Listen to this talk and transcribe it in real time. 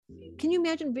can you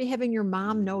imagine having your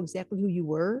mom know exactly who you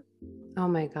were? Oh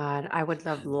my God. I would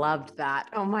have loved that.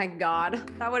 Oh my God.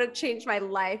 That would have changed my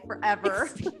life forever.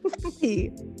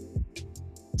 Exactly.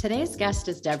 Today's guest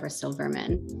is Deborah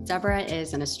Silverman. Deborah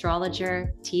is an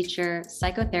astrologer, teacher,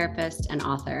 psychotherapist, and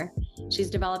author. She's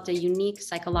developed a unique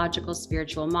psychological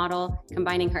spiritual model,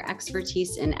 combining her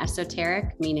expertise in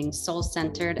esoteric, meaning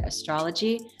soul-centered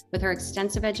astrology, with her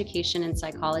extensive education in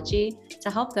psychology to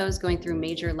help those going through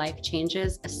major life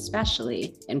changes,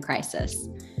 especially in crisis.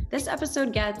 This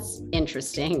episode gets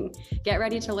interesting. Get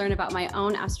ready to learn about my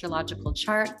own astrological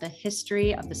chart, the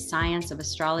history of the science of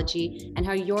astrology, and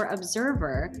how your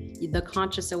observer, the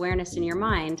conscious awareness in your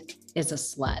mind, is a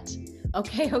slut.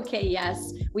 Okay,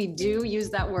 yes, we do use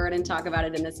that word and talk about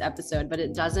it in this episode, but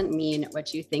it doesn't mean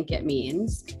what you think it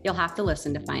means. You'll have to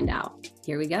listen to find out.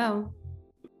 Here we go.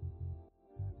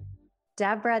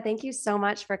 Deborah, thank you so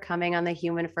much for coming on the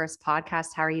Human First podcast.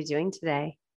 How are you doing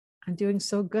today? I'm doing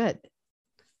so good.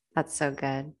 That's so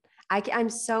good. I'm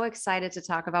so excited to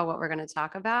talk about what we're going to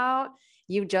talk about.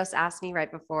 You just asked me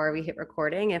right before we hit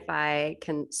recording if I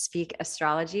can speak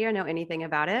astrology or know anything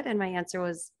about it. And my answer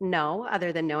was no,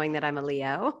 other than knowing that I'm a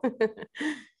Leo.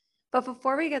 But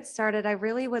before we get started, I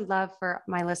really would love for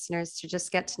my listeners to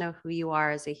just get to know who you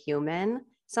are as a human,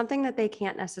 something that they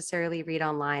can't necessarily read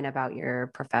online about your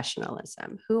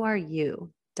professionalism. Who are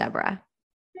you, Deborah?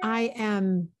 I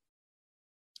am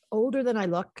older than I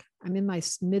look. I'm in my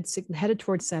headed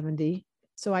towards 70.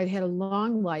 So I've had a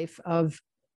long life of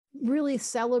really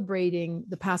celebrating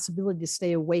the possibility to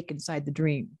stay awake inside the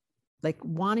dream, like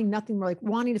wanting nothing more, like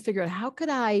wanting to figure out how could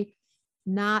I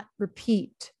not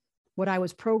repeat what I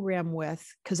was programmed with,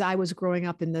 because I was growing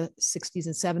up in the 60s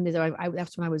and 70s.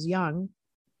 That's when I was young,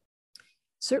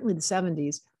 certainly the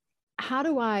 70s. How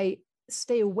do I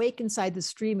stay awake inside the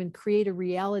stream and create a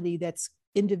reality that's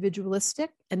individualistic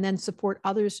and then support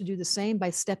others to do the same by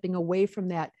stepping away from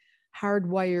that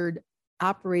hardwired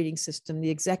operating system, the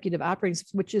executive operating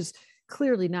system, which is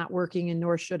clearly not working, and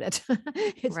nor should it.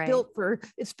 It's Right.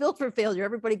 built for failure.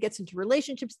 Everybody gets into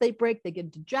relationships they break, they get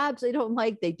into jobs they don't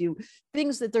like, they do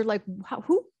things that they're like,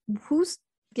 who's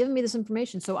giving me this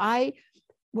information? So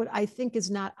what I think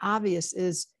is not obvious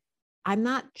is I'm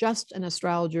not just an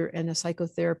astrologer and a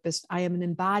psychotherapist. I am an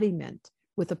embodiment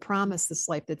with a promise this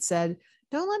life that said,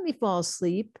 don't let me fall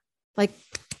asleep. Like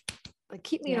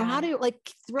keep me, how do you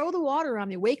throw the water on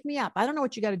me, wake me up. I don't know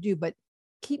what you got to do, but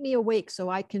keep me awake so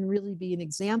I can really be an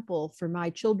example for my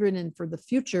children and for the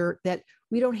future, that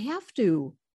we don't have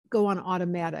to go on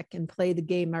automatic and play the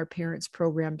game our parents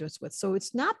programmed us with. So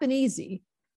it's not been easy.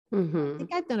 I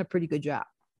think I've done a pretty good job.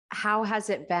 How has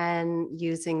it been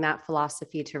using that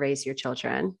philosophy to raise your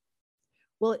children?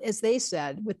 Well, as they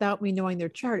said, without me knowing their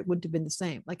chart, it wouldn't have been the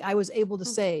same. Like I was able to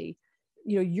say,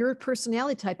 your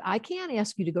personality type, I can't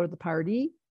ask you to go to the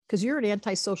party because you're an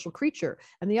antisocial creature.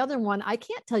 And the other one, I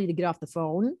can't tell you to get off the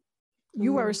phone.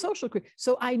 You are a social creature.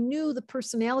 So I knew the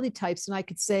personality types, and I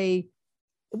could say,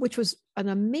 which was an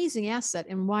amazing asset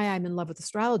and why I'm in love with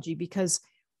astrology, because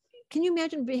can you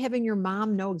imagine having your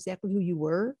mom know exactly who you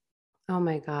were? Oh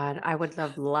my God. I would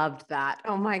have loved that.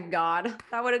 Oh my God.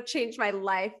 That would have changed my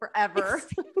life forever.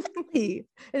 Exactly.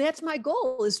 And that's my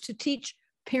goal, is to teach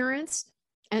parents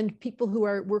and people who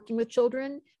are working with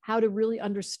children how to really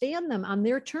understand them on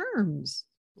their terms.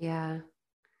 Yeah.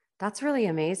 That's really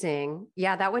amazing.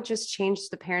 Yeah. That would just change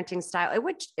the parenting style. It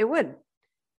would,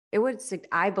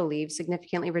 I believe,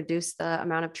 significantly reduce the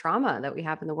amount of trauma that we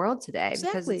have in the world today. Because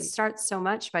Exactly. it starts so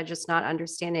much by just not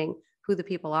understanding who the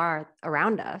people are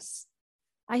around us.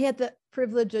 I had the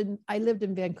privilege, and I lived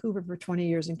in Vancouver for 20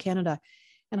 years in Canada.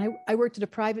 And I worked at a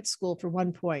private school for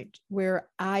one point where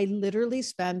I literally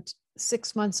spent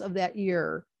 6 months of that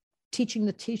year teaching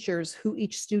the teachers who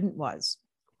each student was.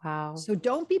 Wow. So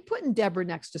don't be putting Deborah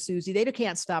next to Susie. They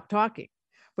can't stop talking.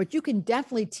 But you can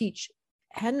definitely teach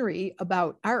Henry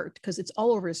about art because it's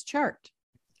all over his chart.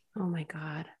 Oh my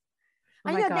God.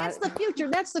 I know that's the future.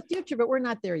 That's the future, but we're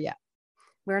not there yet.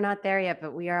 We're not there yet,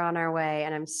 but we are on our way.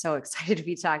 And I'm so excited to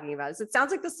be talking about this. It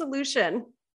sounds like the solution.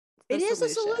 It is a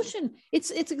solution.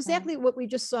 It's exactly what we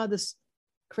just saw, this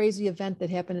crazy event that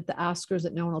happened at the Oscars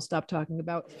that no one will stop talking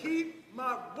about. Keep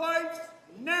my wife's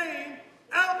name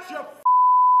out your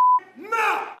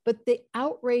mouth. But the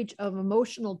outrage of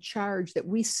emotional charge that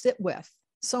we sit with,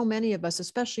 so many of us,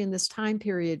 especially in this time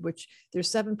period, which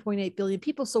there's 7.8 billion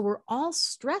people. So we're all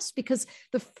stressed because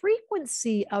the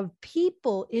frequency of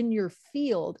people in your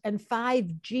field and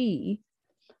 5G,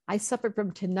 I suffer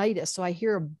from tinnitus, so I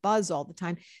hear a buzz all the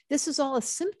time. This is all a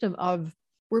symptom of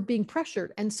we're being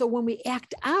pressured. And so when we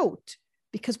act out,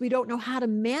 because we don't know how to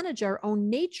manage our own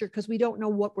nature because we don't know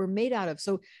what we're made out of.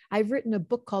 So I've written a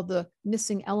book called The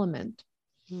Missing Element.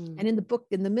 And in the book,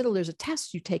 in the middle, there's a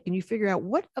test you take and you figure out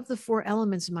what of the 4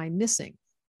 elements am I missing?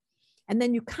 And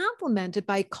then you complement it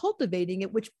by cultivating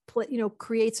it, which,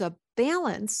 creates a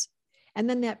balance. And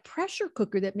then that pressure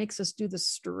cooker that makes us do the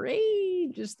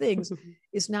strangest things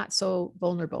is not so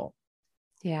vulnerable.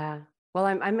 Yeah. Well,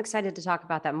 I'm excited to talk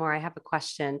about that more. I have a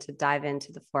question to dive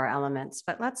into the 4 elements,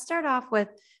 but let's start off with,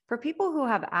 for people who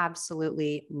have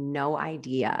absolutely no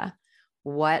idea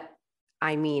what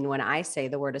I mean when I say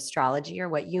the word astrology, or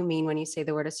what you mean when you say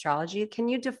the word astrology, can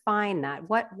you define that?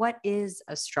 What is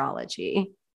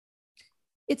astrology?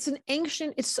 It's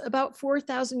it's about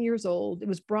 4,000 years old. It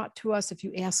was brought to us, if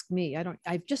you ask me.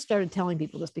 I've just started telling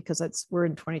people this because we're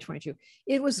in 2022.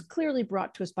 It was clearly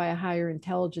brought to us by a higher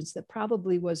intelligence that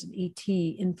probably was an ET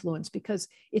influence, because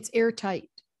it's airtight.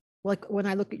 Like when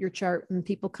I look at your chart and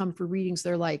people come for readings,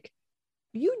 they're like,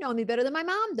 you know me better than my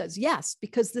mom does. Yes,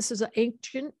 because this is an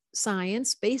ancient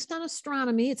science based on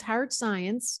astronomy. It's hard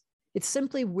science. It's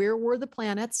simply, where were the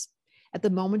planets at the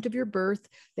moment of your birth?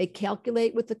 They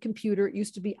calculate with the computer. It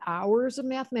used to be hours of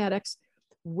mathematics.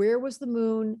 Where was the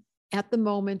moon at the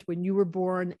moment when you were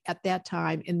born at that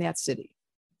time in that city?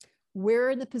 Where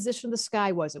in the position of the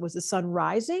sky was it? Was the sun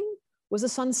rising? Was the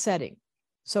sun setting?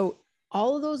 So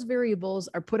all of those variables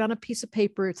are put on a piece of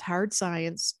paper. It's hard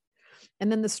science.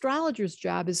 And then the astrologer's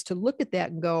job is to look at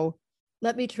that and go,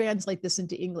 let me translate this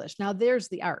into English. Now there's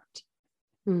the art.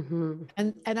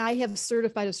 And I have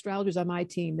certified astrologers on my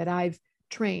team that I've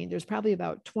trained. There's probably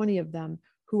about 20 of them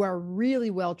who are really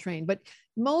well trained. But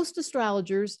most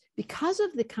astrologers, because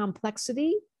of the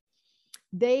complexity,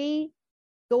 they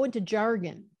go into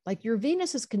jargon. Like your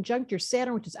Venus is conjunct your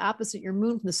Saturn, which is opposite your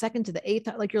moon from the 2nd to the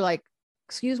 8th. Like you're like,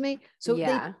 excuse me. So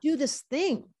they do this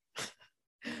thing.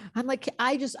 I'm like,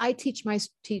 I teach my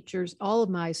teachers, all of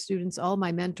my students, all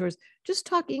my mentors, just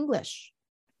talk English.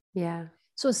 Yeah.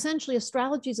 So essentially,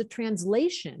 astrology is a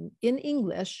translation in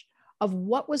English of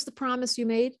what was the promise you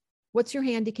made, what's your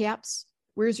handicaps,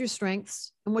 where's your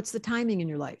strengths, and what's the timing in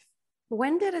your life.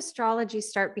 When did astrology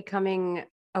start becoming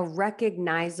a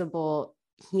recognizable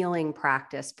healing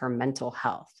practice for mental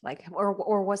health? Like,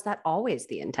 or was that always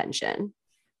the intention?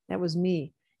 That was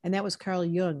me. And that was Carl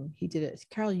Jung. He did it.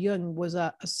 Carl Jung was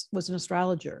an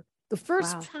astrologer. The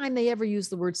first time they ever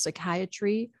used the word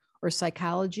psychiatry or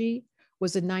psychology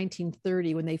was in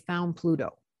 1930 when they found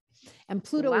Pluto. And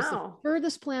Pluto is the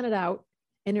furthest planet out,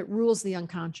 and it rules the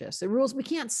unconscious. It rules, we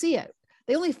can't see it.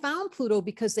 They only found Pluto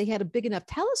because they had a big enough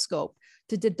telescope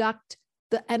to deduct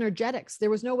the energetics. There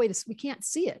was no way we can't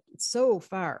see it. It's so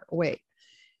far away,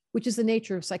 which is the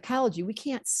nature of psychology. We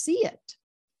can't see it.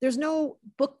 There's no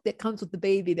book that comes with the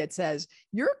baby that says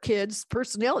your kid's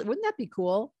personality. Wouldn't that be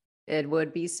cool? It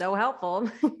would be so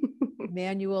helpful.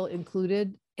 Manual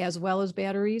included, as well as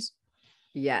batteries.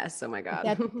 Yes. Oh my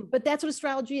God. But that's what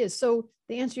astrology is. So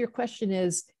the answer to your question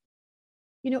is,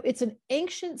 it's an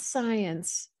ancient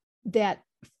science that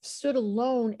stood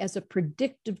alone as a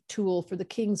predictive tool for the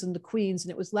kings and the queens.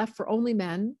 And it was left for only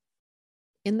men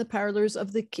in the parlors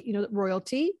of the,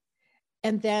 royalty.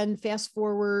 And then fast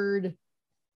forward,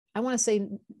 I want to say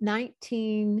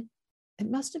it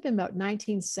must have been about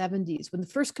 1970s when the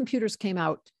first computers came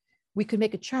out. We could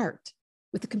make a chart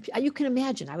with the computer. You can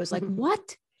imagine. I was like,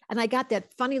 what? And I got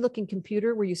that funny looking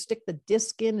computer where you stick the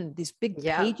disc in and these big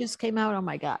pages came out. Oh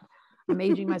my God, I'm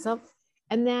aging myself.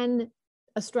 And then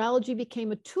astrology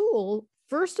became a tool,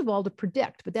 first of all, to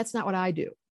predict, but that's not what I do.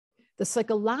 The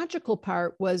psychological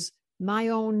part was my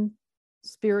own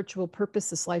spiritual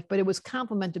purpose this life, but it was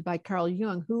complemented by Carl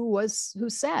Jung, who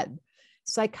said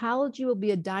psychology will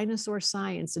be a dinosaur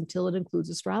science until it includes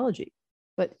astrology.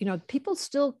 But people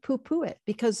still poo-poo it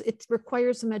because it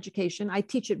requires some education. I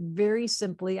teach it very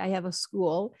simply. I have a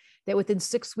school that within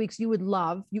 6 weeks you would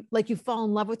love. You fall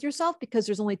in love with yourself because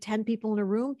there's only 10 people in a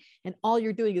room and all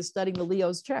you're doing is studying the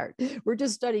Leo's chart. We're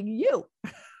just studying you.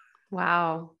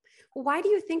 Wow. Why do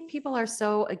you think people are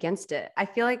so against it? I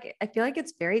feel like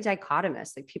it's very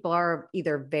dichotomous. Like people are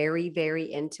either very,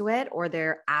 very into it or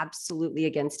they're absolutely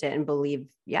against it and believe,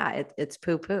 it's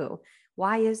poo-poo.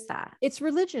 Why is that? It's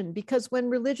religion, because when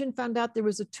religion found out there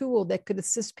was a tool that could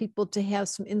assist people to have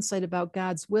some insight about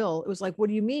God's will, it was like, what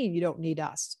do you mean you don't need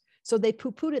us? So they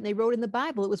poo-pooed it and they wrote in the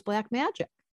Bible it was black magic.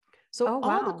 So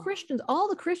all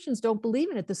the Christians don't believe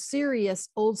in it. The serious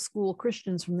old school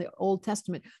Christians from the Old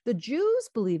Testament, the Jews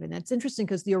believe in it. It's interesting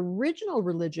because the original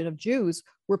religion of Jews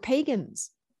were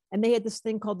pagans. And they had this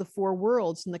thing called the four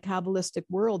worlds in the Kabbalistic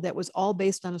world that was all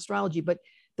based on astrology, but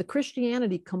the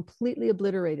Christianity completely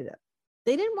obliterated it.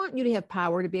 They didn't want you to have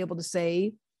power to be able to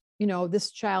say,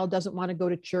 this child doesn't want to go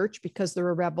to church because they're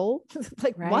a rebel.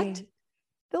 Like, what? Right.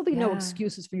 There'll be no Yeah.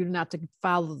 excuses for you not to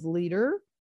follow the leader.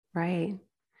 Right.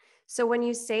 So when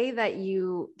you say that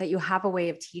you have a way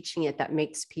of teaching it that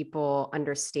makes people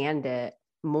understand it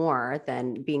more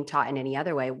than being taught in any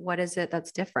other way, what is it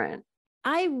that's different?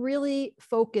 I really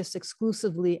focus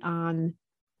exclusively on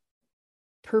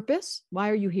purpose. Why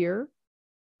are you here?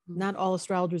 Not all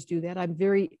astrologers do that.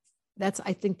 That's,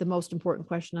 I think, the most important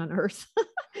question on earth.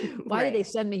 Why did they Right.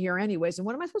 send me here anyways? And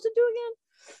what am I supposed to do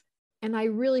again? And I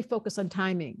really focus on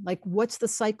timing. Like, what's the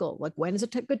cycle? Like, when is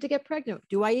it good to get pregnant?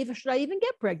 Should I even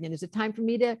get pregnant? Is it time for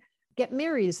me to get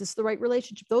married? Is this the right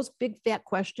relationship? Those big fat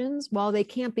questions, while they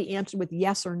can't be answered with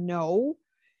yes or no,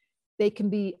 they can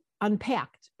be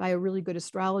unpacked by a really good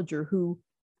astrologer who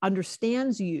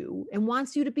understands you and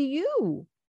wants you to be you.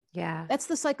 Yeah. That's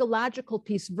the psychological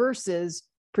piece versus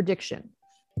prediction.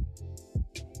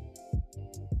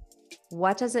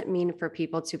 What does it mean for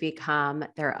people to become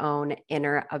their own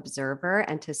inner observer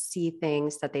and to see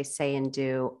things that they say and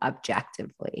do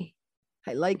objectively?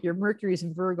 I like your Mercury's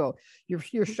in Virgo.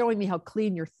 You're showing me how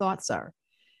clean your thoughts are.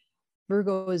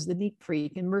 Virgo is the neat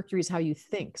freak, and Mercury is how you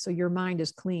think. So your mind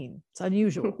is clean. It's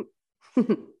unusual.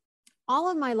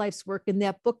 All of my life's work in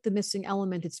that book, The Missing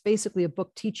Element, it's basically a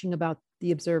book teaching about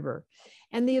the observer.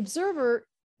 And the observer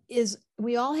is,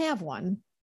 we all have one.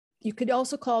 You could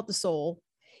also call it the soul.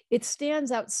 It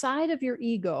stands outside of your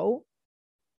ego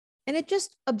and it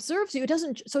just observes you. It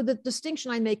doesn't. So the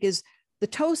distinction I make is the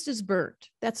toast is burnt.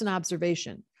 That's an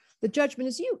observation. The judgment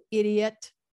is, you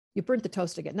idiot, you burnt the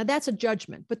toast again. Now that's a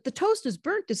judgment, but the toast is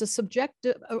burnt is a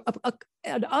subjective,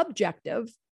 an objective,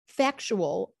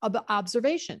 factual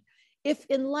observation. If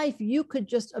in life you could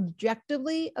just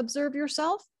objectively observe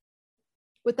yourself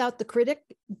without the critic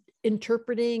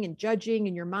interpreting and judging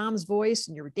and your mom's voice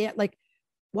and your dad, like,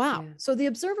 wow. Yeah. So the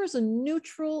observer is a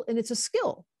neutral, and it's a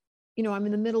skill. I'm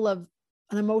in the middle of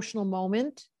an emotional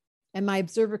moment and my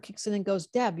observer kicks in and goes,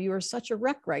 Deb, you are such a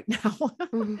wreck right now.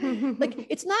 Like,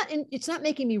 it's not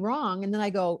making me wrong. And then I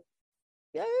go,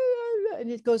 yeah,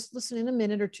 and it goes, listen, in a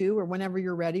minute or two, or whenever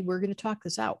you're ready, we're going to talk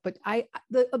this out. But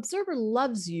the observer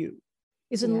loves you,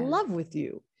 is in Yeah. love with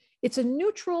you. It's a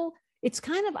neutral, it's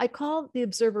kind of, I call the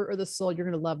observer or the soul, you're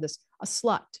going to love this, a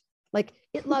slut. Like,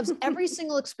 it loves every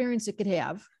single experience it could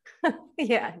have.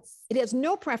 Yes. It has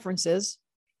no preferences.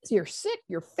 You're sick,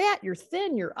 you're fat, you're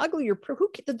thin, you're ugly,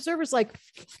 the observer's like,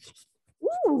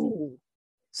 ooh.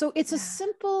 So it's a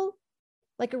simple,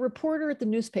 like a reporter at the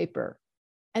newspaper,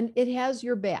 and it has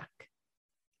your back.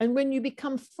 And when you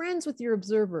become friends with your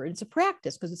observer, it's a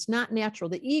practice because it's not natural.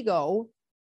 The ego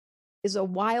is a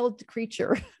wild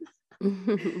creature.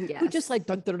 Yes. Who just like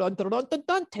dun, dun, dun, dun, dun, dun,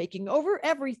 dun, taking over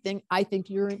everything. I think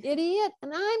you're an idiot,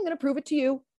 and I'm going to prove it to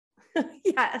you.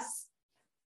 Yes.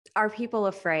 Are people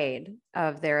afraid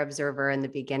of their observer in the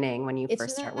beginning when you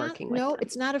first start working with no, them?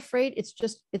 it's not afraid.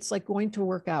 It's like going to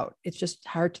work out. It's just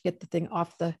hard to get the thing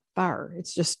off the bar.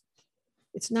 There's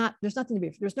nothing to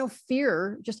be, there's no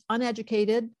fear, just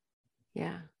uneducated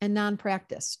Yeah. and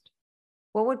non-practiced.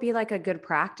 What would be like a good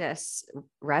practice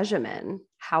regimen?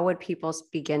 How would people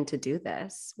begin to do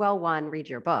this? Well, one, read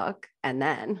your book, and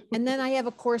then I have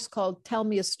a course called Tell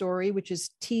Me a Story, which is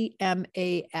tmas.co.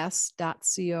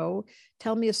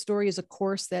 Tell Me a Story is a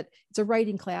course that it's a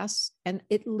writing class. And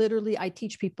it literally, I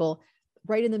teach people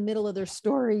right in the middle of their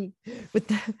story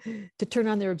to turn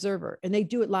on their observer, and they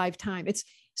do it live time.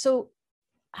 So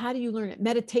how do you learn it?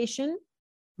 Meditation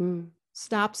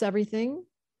stops everything.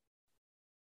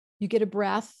 You get a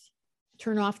breath,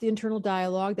 turn off the internal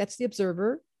dialogue. That's the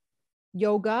observer.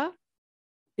 Yoga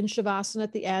in Shavasana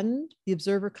at the end, the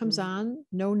observer comes on,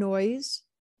 no noise,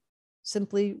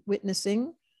 simply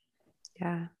witnessing.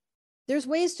 Yeah. There's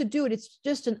ways to do it. It's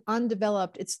just an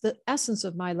undeveloped, it's the essence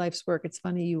of my life's work. It's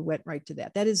funny you went right to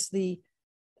that. That is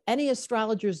any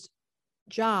astrologer's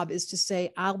job, is to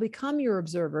say, I'll become your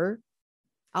observer.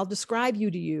 I'll describe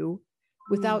you to you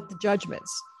without the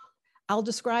judgments. I'll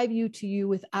describe you to you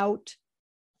without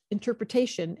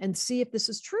interpretation and see if this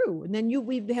is true. And then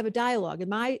we have a dialogue. And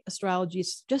my astrology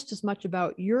is just as much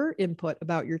about your input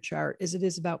about your chart as it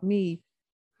is about me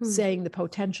saying the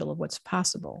potential of what's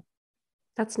possible.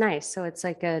 That's nice. So it's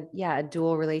like a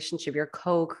dual relationship. You're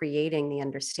co-creating the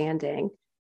understanding.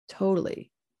 Totally.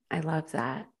 I love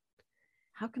that.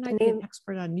 How can I be an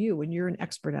expert on you when you're an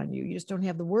expert on you? You just don't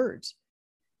have the words.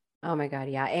 Oh my God.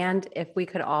 Yeah. And if we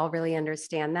could all really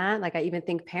understand that, like I even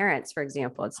think parents, for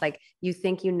example, it's like you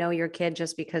think you know your kid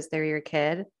just because they're your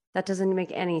kid. That doesn't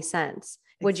make any sense.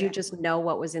 Exactly. Would you just know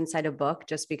what was inside a book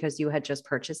just because you had just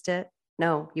purchased it?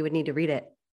 No, you would need to read it,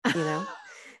 you know?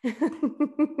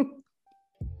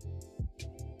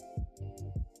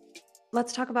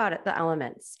 let's talk about it, the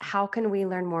elements. How can we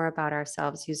learn more about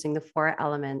ourselves using the four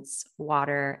elements: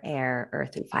 water, air,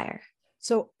 earth, and fire?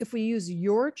 So if we use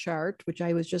your chart, which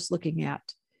I was just looking at,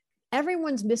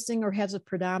 everyone's missing or has a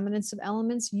predominance of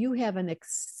elements. You have an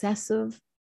excessive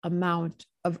amount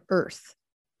of earth.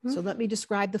 So let me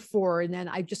describe the four, and then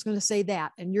I'm just going to say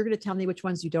that, and you're going to tell me which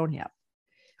ones you don't have.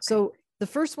 So the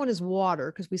first one is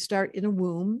water, because we start in a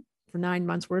womb for 9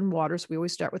 months. We're in water. So we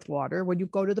always start with water. When you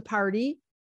go to the party,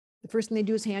 the first thing they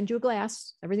do is hand you a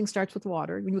glass. Everything starts with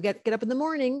water. When you get up in the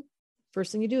morning,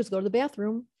 first thing you do is go to the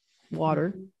bathroom,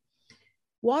 water.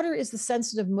 Water is the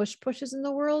sensitive mush pushes in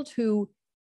the world who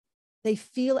they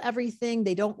feel everything.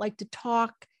 They don't like to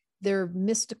talk. They're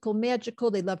mystical,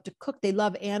 magical. They love to cook. They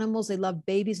love animals. They love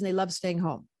babies, and they love staying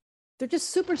home. They're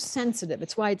just super sensitive.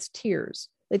 It's why it's tears.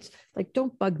 It's like,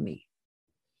 don't bug me.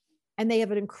 And they have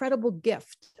an incredible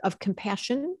gift of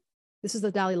compassion. This is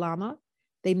the Dalai Lama.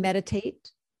 They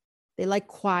meditate. They like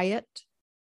quiet,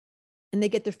 and they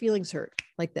get their feelings hurt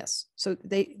like this. So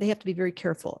they have to be very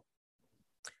careful.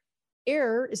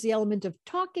 Air is the element of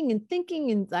talking and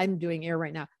thinking, and I'm doing air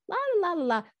right now. La la la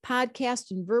la, podcast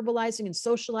and verbalizing and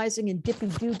socializing and dippy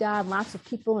doo dah, and lots of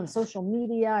people and social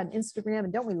media and Instagram.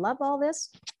 And don't we love all this?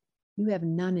 You have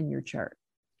none in your chart.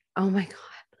 Oh my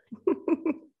God.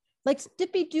 Like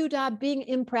dippy doo dah, being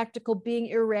impractical, being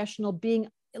irrational, being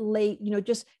late,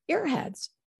 just airheads.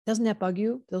 Doesn't that bug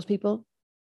you, those people?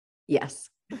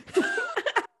 Yes.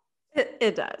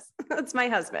 It does. That's my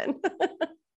husband.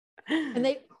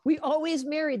 And we always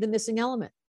marry the missing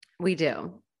element. We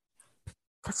do.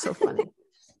 That's so funny.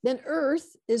 Then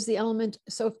earth is the element.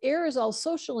 So if air is all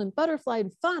social and butterfly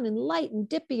and fun and light and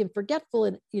dippy and forgetful,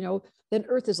 and then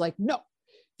earth is like, no,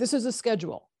 this is a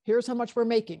schedule. Here's how much we're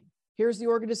making. Here's the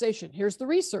organization. Here's the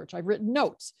research. I've written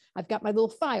notes. I've got my little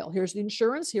file. Here's the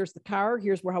insurance. Here's the car.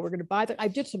 Here's how we're going to buy that. I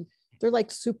did some, they're like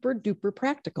super duper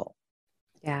practical.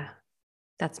 Yeah,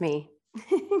 that's me.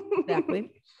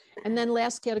 Exactly. And then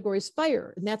last category is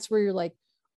fire. And that's where you're like,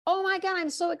 oh my God, I'm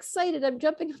so excited. I'm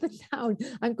jumping up and down.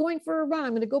 I'm going for a run.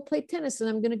 I'm going to go play tennis, and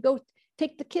I'm going to go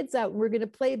take the kids out, and we're going to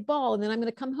play ball. And then I'm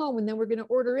going to come home, and then we're going to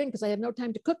order in because I have no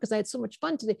time to cook because I had so much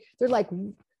fun today. They're like,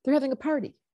 they're having a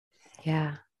party.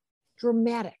 Yeah.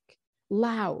 Dramatic,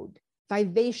 loud,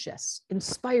 vivacious,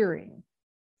 inspiring,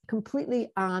 completely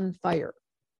on fire.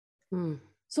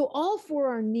 So all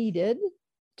four are needed.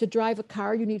 To drive a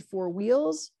car, you need four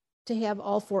wheels. To have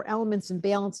all four elements in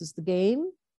balance is the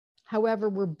game. However,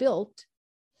 we're built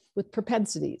with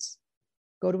propensities.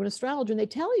 Go to an astrologer and they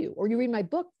tell you, or you read my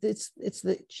book. It's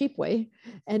the cheap way,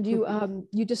 and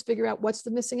you just figure out what's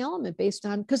the missing element based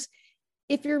on, because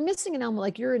if you're missing an element,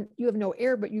 like you have no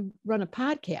air, but you run a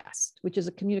podcast, which is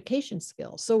a communication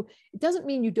skill. So it doesn't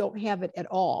mean you don't have it at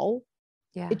all.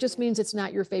 Yeah. It just means it's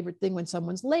not your favorite thing when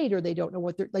someone's late or they don't know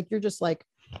what they're like. You're just like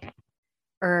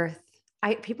earth.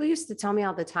 People used to tell me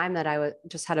all the time that I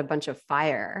just had a bunch of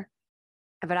fire,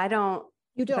 but I don't.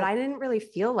 You don't. But I didn't really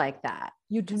feel like that.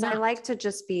 You do not. I like to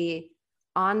just be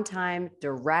on time,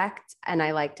 direct, and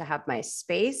I like to have my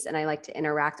space, and I like to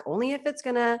interact only if it's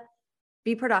going to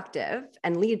be productive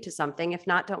and lead to something. If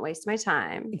not, don't waste my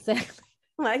time. Exactly.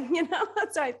 Like,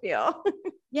 that's how I feel.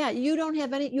 Yeah. You don't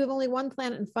have any, you have only one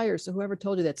planet in fire. So whoever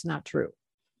told you that's not true.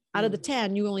 Out of the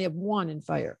 10, you only have one in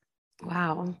fire.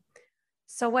 Wow.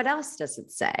 So what else does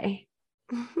it say?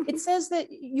 It says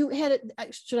that you had it.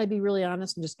 Should I be really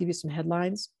honest and just give you some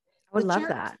headlines? I would love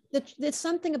that. There's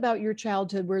something about your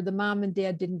childhood where the mom and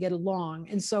dad didn't get along.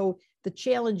 And so the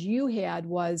challenge you had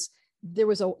was there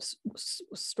was a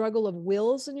struggle of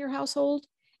wills in your household.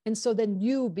 And so then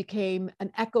you became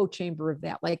an echo chamber of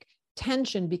that, like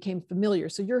tension became familiar.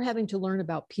 So you're having to learn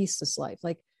about peace this life.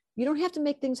 Like you don't have to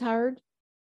make things hard.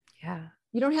 Yeah.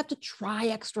 You don't have to try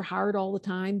extra hard all the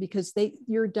time because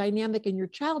your dynamic in your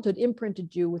childhood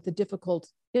imprinted you with a difficult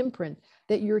imprint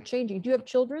that you're changing. Do you have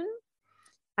children?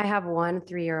 I have 1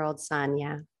 3-year-old son.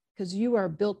 Yeah. Because you are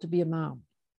built to be a mom.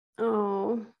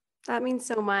 Oh, that means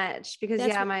so much because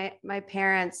my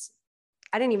parents,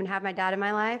 I didn't even have my dad in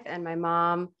my life, and my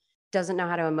mom doesn't know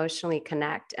how to emotionally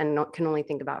connect and can only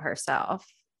think about herself,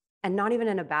 and not even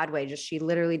in a bad way. Just, she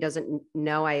literally doesn't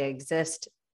know I exist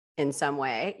in some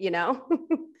way, I know.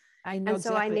 And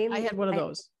so exactly. I had one of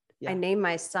those. I named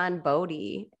my son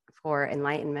Bodhi for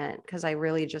enlightenment because I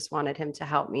really just wanted him to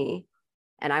help me,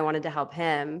 and I wanted to help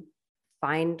him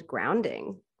find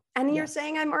grounding. And you're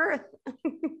saying I'm Earth.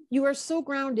 You are so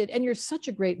grounded, and you're such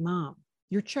a great mom.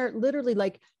 Your chart literally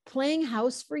like playing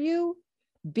house for you,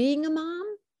 being a mom.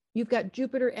 You've got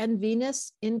Jupiter and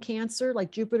Venus in Cancer.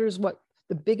 Like Jupiter is what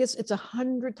the biggest, it's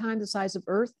 100 times the size of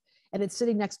Earth. And it's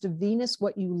sitting next to Venus,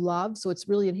 what you love. So it's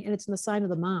really, and it's in the sign of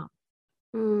the mom.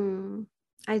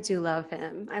 I do love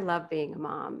him. I love being a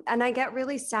mom. And I get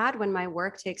really sad when my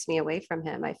work takes me away from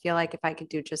him. I feel like if I could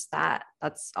do just that,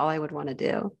 that's all I would want to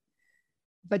do.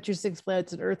 But your 6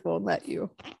 planets on Earth won't let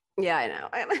you. Yeah, I know.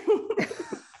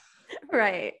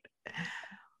 Right.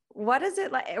 What is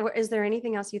it like? Is there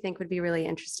anything else you think would be really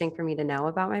interesting for me to know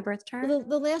about my birth chart?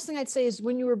 The last thing I'd say is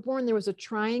when you were born, there was a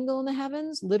triangle in the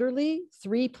heavens, literally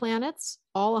 3 planets,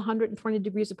 all 120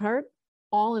 degrees apart,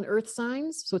 all in Earth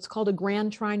signs. So it's called a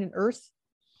grand trine in Earth.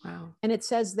 Wow. And it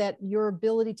says that your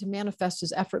ability to manifest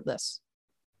is effortless.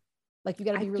 Like you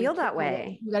got to be really feel that careful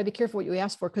way. You got to be careful what you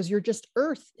ask for because you're just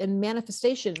Earth and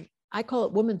manifestation. I call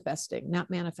it woman festing, not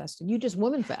manifesting. You just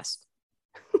woman fest.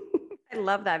 I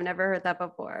love that. I've never heard that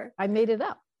before. I made it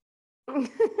up. Oh,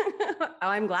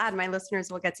 I'm glad my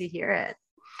listeners will get to hear it.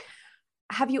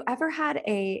 Have you ever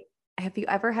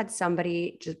had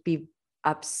somebody just be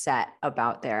upset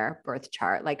about their birth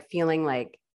chart, like feeling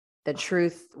like the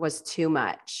truth was too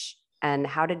much? And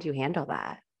how did you handle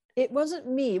that? It wasn't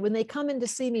me. When they come in to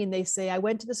see me and they say, I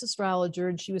went to this astrologer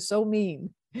and she was so mean.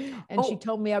 And she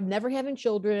told me I'm never having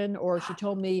children, or she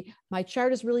told me my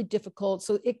chart is really difficult.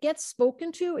 So it gets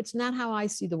spoken to. It's not how I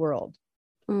see the world.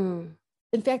 In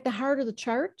fact, the harder the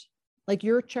chart, like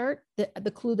your chart,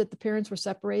 the clue that the parents were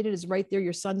separated is right there.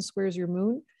 Your sun squares your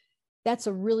moon. That's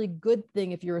a really good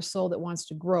thing if you're a soul that wants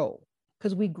to grow,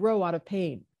 because we grow out of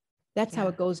pain. That's how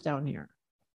it goes down here.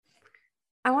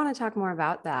 I want to talk more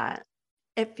about that.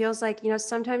 It feels like,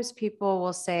 sometimes people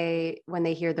will say when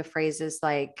they hear the phrases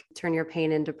like turn your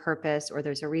pain into purpose, or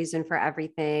there's a reason for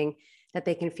everything, that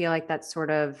they can feel like that's sort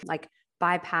of like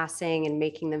bypassing and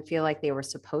making them feel like they were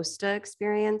supposed to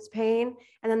experience pain.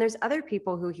 And then there's other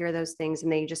people who hear those things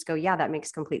and they just go, yeah, that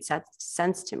makes complete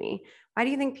sense to me. Why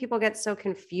do you think people get so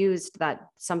confused that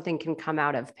something can come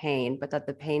out of pain, but that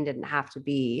the pain didn't have to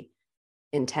be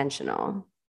intentional?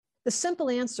 The simple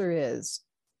answer is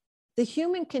the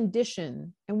human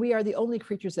condition, and we are the only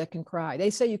creatures that can cry. They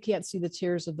say you can't see the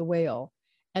tears of the whale.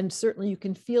 And certainly you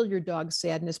can feel your dog's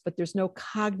sadness, but there's no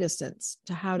cognizance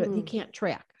to how to, he can't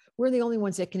track. We're the only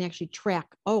ones that can actually track,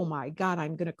 oh my God,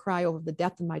 I'm going to cry over the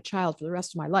death of my child for the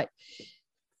rest of my life.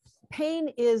 Pain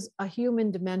is a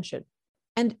human dimension.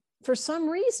 And for some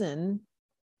reason,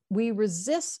 we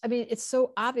resist. I mean, it's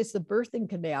so obvious, the birthing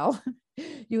canal,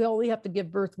 you only have to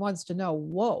give birth once to know,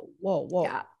 whoa.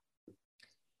 Yeah.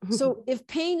 So if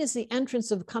pain is the entrance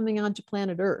of coming onto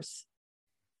planet Earth,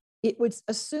 it would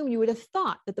assume, you would have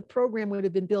thought that the program would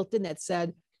have been built in that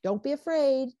said, don't be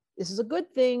afraid. This is a good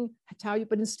thing. I tell you,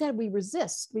 but instead we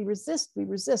resist.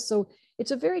 So it's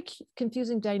a very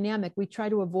confusing dynamic. We try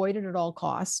to avoid it at all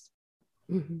costs.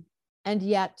 And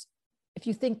yet, if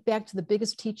you think back to the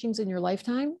biggest teachings in your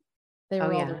lifetime, they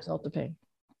were all the result of pain.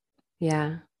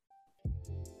 Yeah.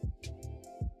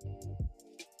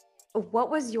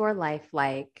 What was your life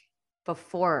like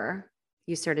before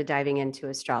you started diving into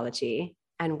astrology?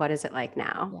 And what is it like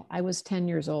now? Yeah, I was 10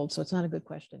 years old, so it's not a good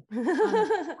question.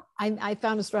 I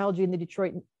found astrology in the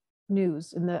Detroit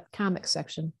News in the comics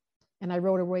section, and I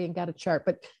wrote away and got a chart,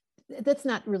 but that's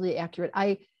not really accurate.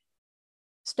 I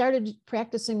started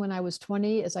practicing when I was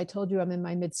 20. As I told you, I'm in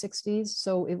my mid 60s,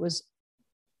 so it was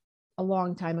a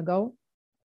long time ago.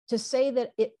 To say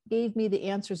that it gave me the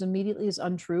answers immediately is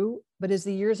untrue, but as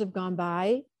the years have gone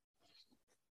by,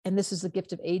 and this is the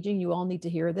gift of aging, you all need to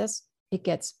hear this, it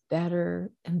gets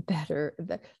better and better.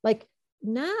 Like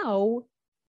now,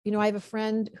 I have a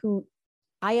friend who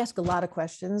I ask a lot of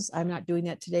questions. I'm not doing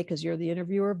that today because you're the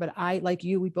interviewer, but I, like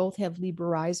you, we both have Libra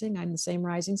rising. I'm the same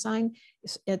rising sign.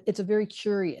 It's a very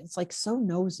curious, it's like so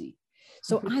nosy.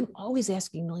 So I'm always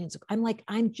asking millions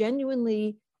I'm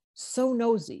genuinely so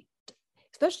nosy,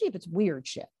 especially if it's weird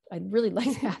shit. I really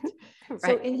like that. Right.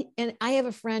 So, and I have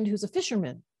a friend who's a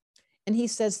fisherman, and he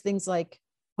says things like,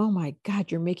 oh my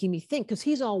God, you're making me think, because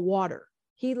he's all water.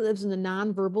 He lives in the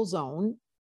nonverbal zone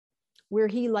where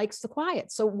he likes the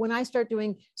quiet. So when I start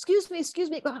doing, excuse me, tell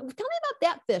me about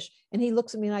that fish. And he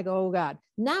looks at me and I go, oh God,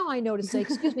 now I know to say,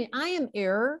 excuse me, I am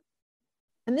air,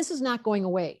 and this is not going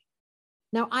away.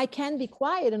 Now I can be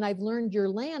quiet, and I've learned your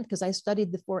land because I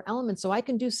studied the 4 elements. So I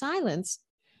can do silence,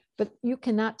 but you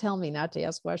cannot tell me not to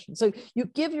ask questions. So you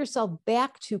give yourself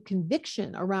back to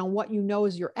conviction around what you know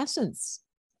is your essence.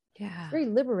 Yeah. Very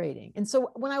liberating. And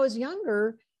so when I was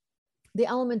younger, the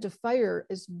element of fire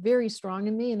is very strong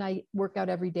in me, and I work out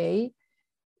every day,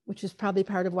 which is probably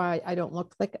part of why I don't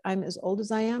look like I'm as old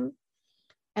as I am.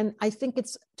 And I think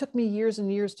it's took me years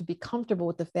and years to be comfortable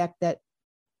with the fact that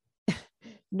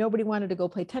nobody wanted to go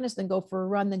play tennis, then go for a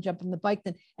run, then jump on the bike,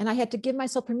 and I had to give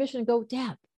myself permission to go,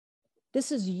 Deb,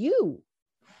 this is you.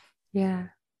 Yeah.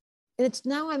 And it's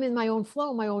now I'm in my own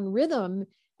flow, my own rhythm.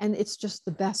 And it's just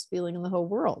the best feeling in the whole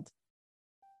world.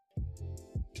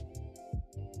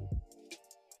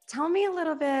 Tell me a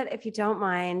little bit, if you don't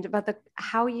mind, about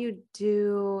how you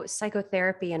do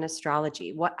psychotherapy and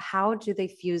astrology. How do they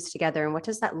fuse together, and what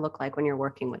does that look like when you're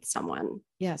working with someone?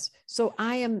 Yes. So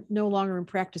I am no longer in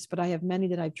practice, but I have many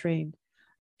that I've trained.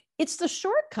 It's the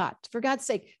shortcut, for God's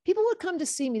sake. People would come to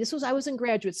see me. I was in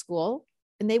graduate school,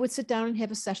 and they would sit down and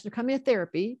have a session. They're coming to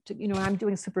therapy I'm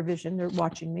doing supervision. They're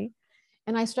watching me.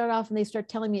 And I start off and they start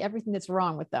telling me everything that's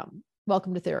wrong with them.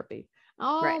 Welcome to therapy.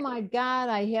 Oh Right. my God,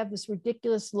 I have this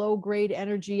ridiculous low grade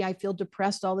energy. I feel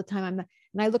depressed all the time.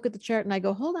 And I look at the chart and I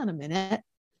go, hold on a minute.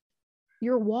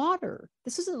 You're water.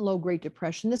 This isn't low grade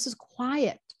depression. This is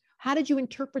quiet. How did you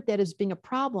interpret that as being a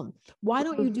problem? Why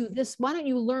don't you do this? Why don't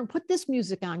you learn, put this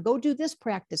music on, go do this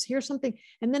practice, here's something.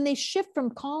 And then they shift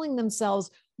from calling themselves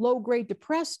low grade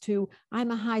depressed to I'm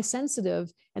a high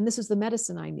sensitive and this is the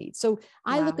medicine I need. So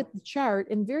I look at the chart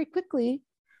and very quickly,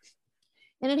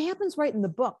 and it happens right in the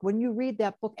book. When you read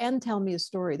that book and Tell Me a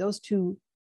Story, those two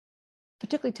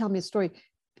particularly Tell Me a Story,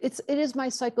 it is my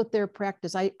psychotherapy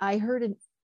practice. I heard in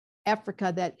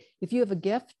Africa that if you have a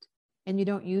gift and you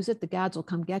don't use it, the gods will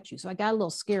come get you. So I got a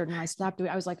little scared when I stopped doing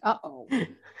it. I was like, uh-oh,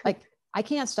 like I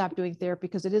can't stop doing therapy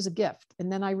because it is a gift.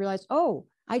 And then I realized, oh,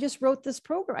 I just wrote this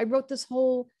program. I wrote this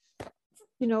whole,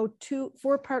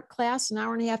 4-part class, an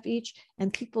hour and a half each,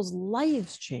 and people's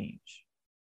lives change.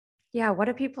 Yeah. What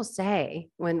do people say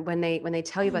when they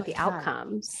tell you about the God.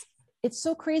 outcomes? It's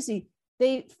so crazy.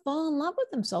 They fall in love with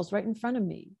themselves right in front of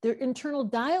me. Their internal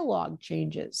dialogue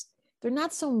changes. They're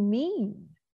not so mean.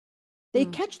 They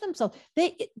catch themselves.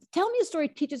 Tell Me a Story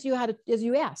teaches you how to, as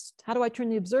you asked, how do I turn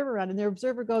the observer on? And their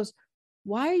observer goes,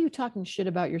 why are you talking shit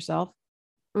about yourself?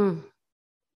 This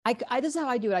is how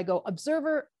I do it. I go,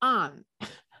 observer on.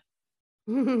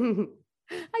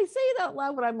 I say it out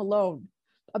loud when I'm alone.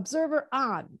 Observer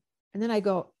on. And then I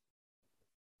go,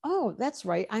 oh, that's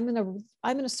right. I'm in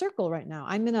a circle right now.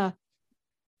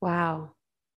 Wow.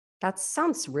 That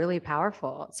sounds really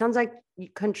powerful. It sounds like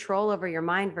control over your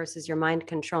mind versus your mind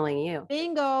controlling you.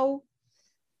 Bingo.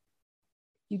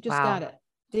 You just got it.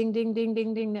 Ding, ding, ding,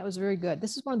 ding, ding. That was very good.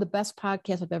 This is one of the best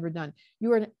podcasts I've ever done.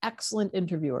 You are an excellent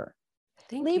interviewer.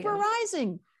 Thank Libra you.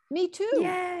 rising. Me too.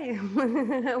 Yay.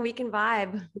 We can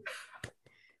vibe.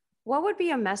 What would be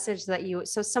a message that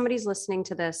so somebody's listening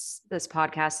to this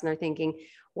podcast and they're thinking,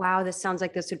 wow, this sounds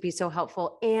like this would be so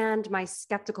helpful. And my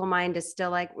skeptical mind is still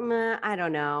like, I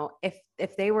don't know. If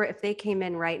they came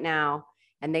in right now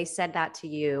and they said that to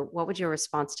you, what would your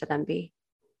response to them be?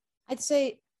 I'd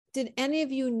say, did any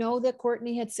of you know that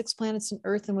Courtney had 6 planets in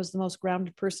Earth and was the most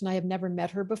grounded person? I have never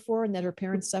met her before, and that her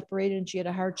parents separated and she had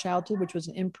a hard childhood, which was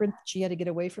an imprint she had to get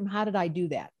away from. How did I do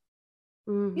that?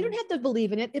 You don't have to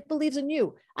believe in it. It believes in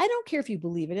you. I don't care if you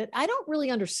believe in it. I don't really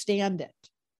understand it.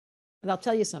 But I'll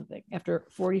tell you something, after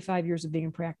 45 years of being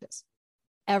in practice,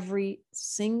 every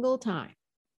single time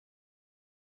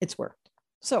it's worked.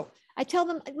 So I tell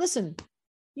them, listen,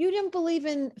 you didn't believe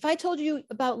if I told you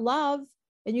about love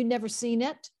and you'd never seen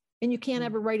it and you can't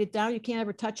ever write it down, you can't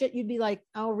ever touch it, you'd be like,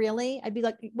 oh, really? I'd be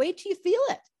like, wait till you feel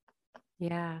it.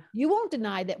 Yeah. You won't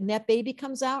deny that when that baby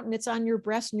comes out and it's on your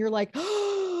breast and you're like,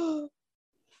 oh,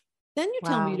 then you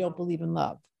tell me you don't believe in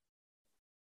love.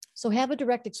 So have a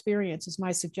direct experience is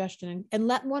my suggestion, and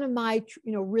let one of my,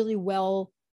 really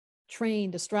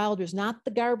well-trained astrologers, not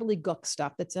the gobbledygook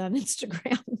stuff that's on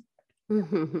Instagram.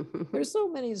 There's so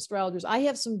many astrologers. I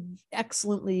have some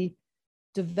excellently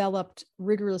developed,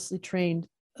 rigorously trained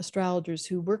astrologers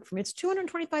who work for me. It's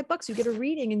 $225. You get a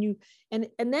reading and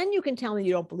then you can tell me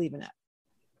you don't believe in it.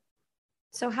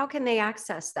 So how can they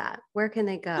access that? Where can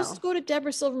they go? Just go to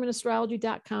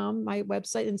DeborahSilvermanAstrology.com, my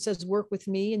website, and it says work with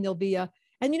me. And there'll be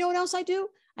and you know what else I do?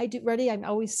 I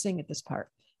always sing at this part.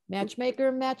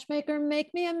 Matchmaker, matchmaker,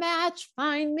 make me a match,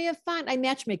 find me a find. I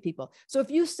matchmake people. So if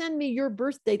you send me your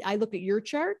birth date, I look at your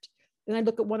chart, then I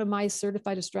look at one of my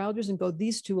certified astrologers and go,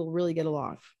 these two will really get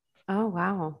along. Oh,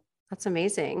 wow. That's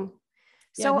amazing.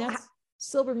 Yeah, so that's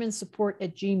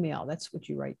silvermansupport@gmail. That's what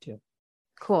you write to.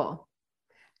 Cool.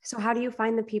 So how do you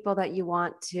find the people that you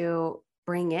want to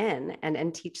bring in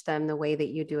and teach them the way that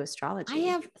you do astrology?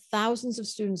 I have thousands of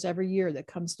students every year that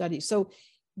come study. So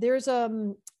there's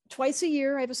twice a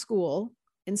year, I have a school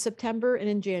in September and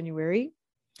in January.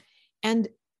 And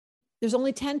there's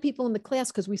only 10 people in the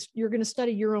class because you're going to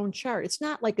study your own chart. It's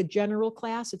not like a general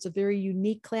class. It's a very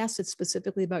unique class. It's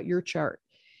specifically about your chart.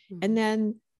 Mm-hmm. And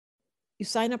then you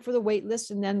sign up for the wait list,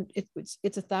 and then it's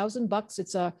 $1,000.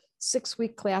 It's a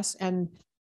 6-week class, and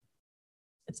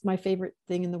it's my favorite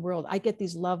thing in the world. I get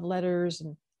these love letters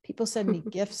and people send me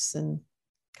gifts, and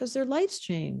because their lives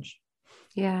change.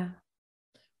 Yeah.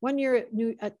 One year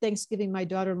at Thanksgiving, my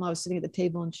daughter-in-law was sitting at the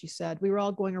table and she said, we were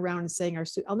all going around and saying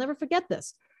I'll never forget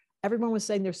this. Everyone was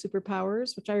saying their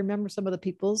superpowers, which I remember some of the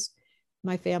people's,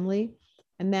 my family.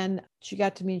 And then she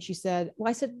got to me and she said, well,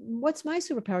 I said, what's my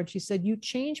superpower? And she said, you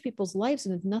change people's lives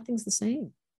and nothing's the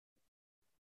same.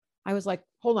 I was like,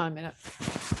 hold on a minute.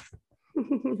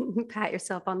 Pat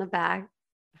yourself on the back.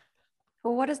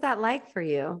 Well, what is that like for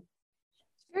you?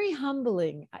 It's very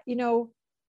humbling.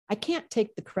 I can't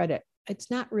take the credit.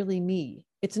 It's not really me.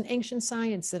 It's an ancient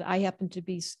science that I happen to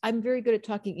be. I'm very good at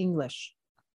talking English.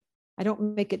 I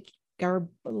don't make it how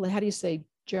do you say,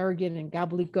 jargon and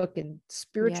gobbledygook and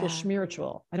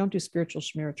spiritual. I don't do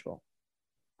spiritual.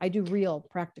 I do real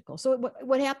practical. So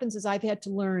what happens is I've had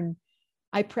to learn,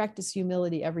 I practice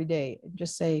humility every day and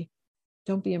just say,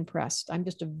 don't be impressed. I'm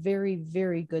just a very,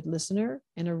 very good listener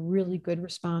and a really good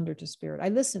responder to spirit. I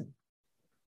listen.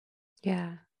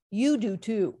 Yeah. You do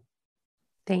too.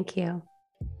 Thank you.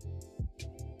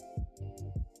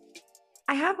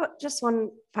 I have just one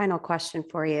final question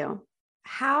for you.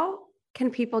 How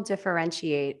can people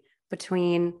differentiate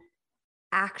between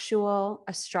actual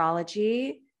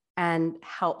astrology and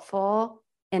helpful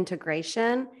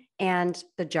integration and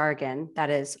the jargon that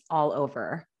is all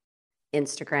over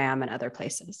Instagram and other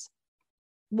places?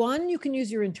 1, you can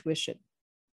use your intuition.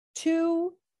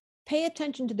 2, pay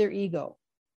attention to their ego.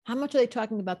 How much are they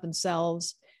talking about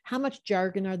themselves? How much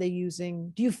jargon are they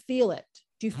using? Do you feel it?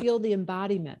 Do you feel the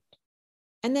embodiment?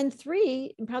 And then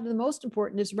 3, and probably the most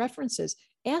important, is references.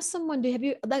 Ask someone,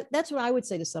 that's what I would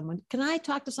say to someone. Can I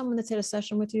talk to someone that's had a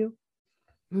session with you?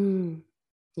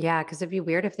 Yeah, because it'd be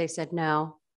weird if they said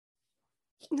no.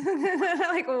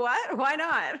 Like, what? Why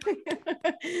not?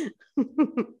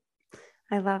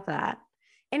 I love that.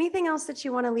 Anything else that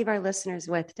you want to leave our listeners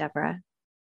with, Deborah?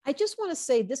 I just want to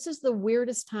say this is the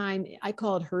weirdest time. I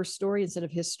call it her story instead of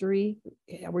history.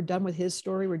 We're done with his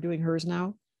story. We're doing hers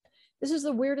now. This is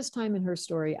the weirdest time in her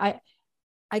story.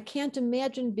 I can't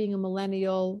imagine being a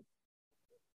millennial,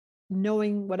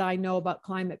 knowing what I know about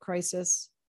climate crisis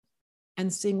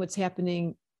and seeing what's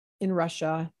happening in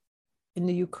Russia, in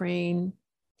the Ukraine.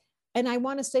 And I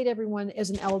want to say to everyone as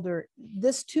an elder,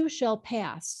 this too shall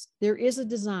pass. There is a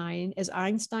design. As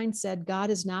Einstein said, God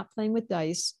is not playing with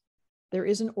dice. There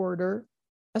is an order.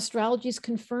 Astrology's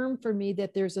confirmed for me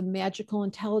that there's a magical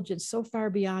intelligence so far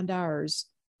beyond ours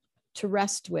to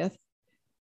rest with.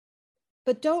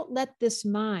 But don't let this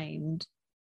mind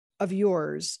of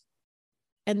yours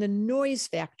and the noise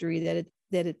factory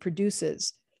that it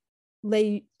produces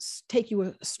take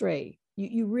you astray.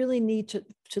 You really need to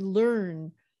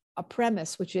learn a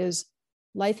premise, which is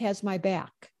life has my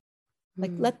back.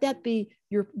 Like let that be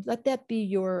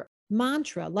your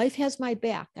mantra. Life has my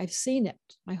back. I've seen it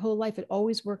my whole life. It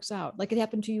always works out. Like it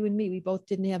happened to you and me. We both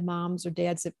didn't have moms or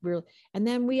dads that really, and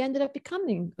then we ended up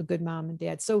becoming a good mom and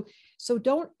dad. So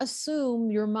don't assume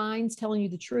your mind's telling you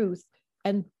the truth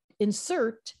and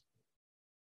insert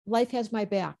life has my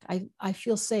back. I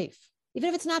feel safe. Even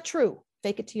if it's not true,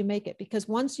 fake it till you make it. Because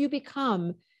once you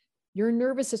become, your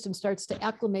nervous system starts to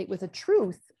acclimate with a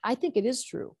truth. I think it is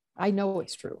true. I know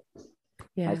it's true.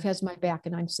 Yeah. Life has my back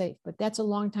and I'm safe, but that's a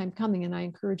long time coming. And I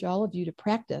encourage all of you to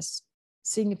practice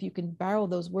seeing if you can borrow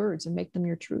those words and make them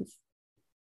your truth.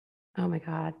 Oh my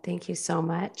God. Thank you so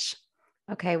much.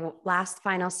 Okay. Well, last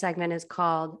final segment is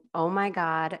called, Oh my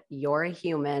God, You're a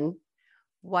Human.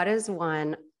 What is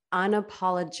one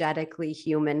unapologetically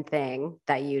human thing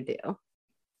that you do?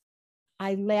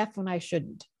 I laugh when I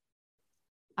shouldn't.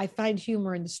 I find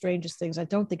humor in the strangest things. I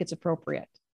don't think it's appropriate.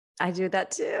 I do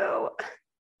that too.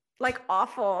 Like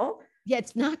awful. Yeah,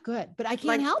 it's not good, but I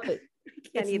can't help it. I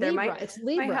can't either. My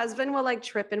husband will like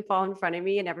trip and fall in front of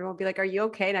me and everyone will be like, are you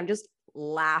okay? And I'm just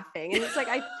laughing. And it's like,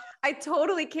 I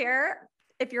totally care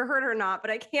if you're hurt or not, but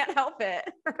I can't help it.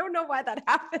 I don't know why that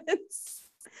happens.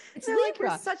 It's Libra. Like,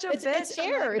 you're such a bitch. It's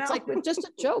air. It's like just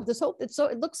a joke.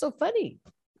 It looks so funny.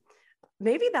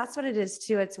 Maybe that's what it is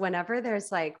too. It's whenever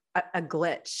there's like a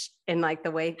glitch in like the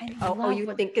way,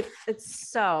 you think it's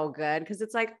so good. Cause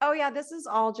it's like, oh yeah, this is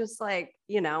all just like,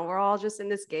 we're all just in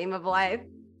this game of life.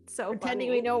 So pretending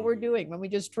funny. We know what we're doing when we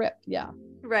just tripped. Yeah.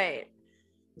 Right.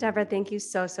 Deborah, thank you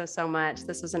so much.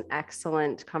 This was an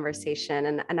excellent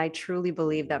conversation. And I truly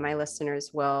believe that my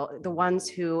listeners the ones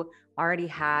who already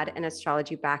had an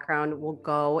astrology background will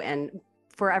go, and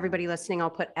for everybody listening, I'll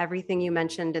put everything you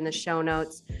mentioned in the show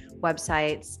notes,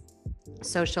 websites,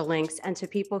 social links. And to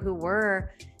people who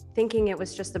were thinking it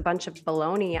was just a bunch of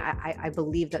baloney, I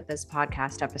believe that this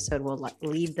podcast episode will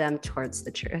lead them towards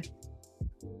the truth.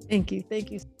 Thank you.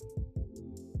 Thank you.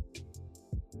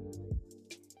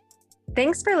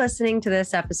 Thanks for listening to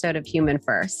this episode of Human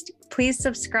First. Please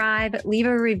subscribe, leave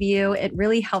a review. It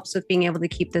really helps with being able to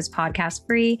keep this podcast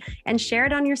free, and share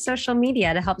it on your social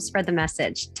media to help spread the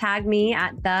message. Tag me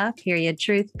at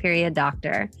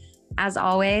 _truth_doctor. As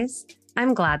always,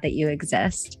 I'm glad that you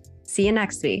exist. See you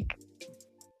next week.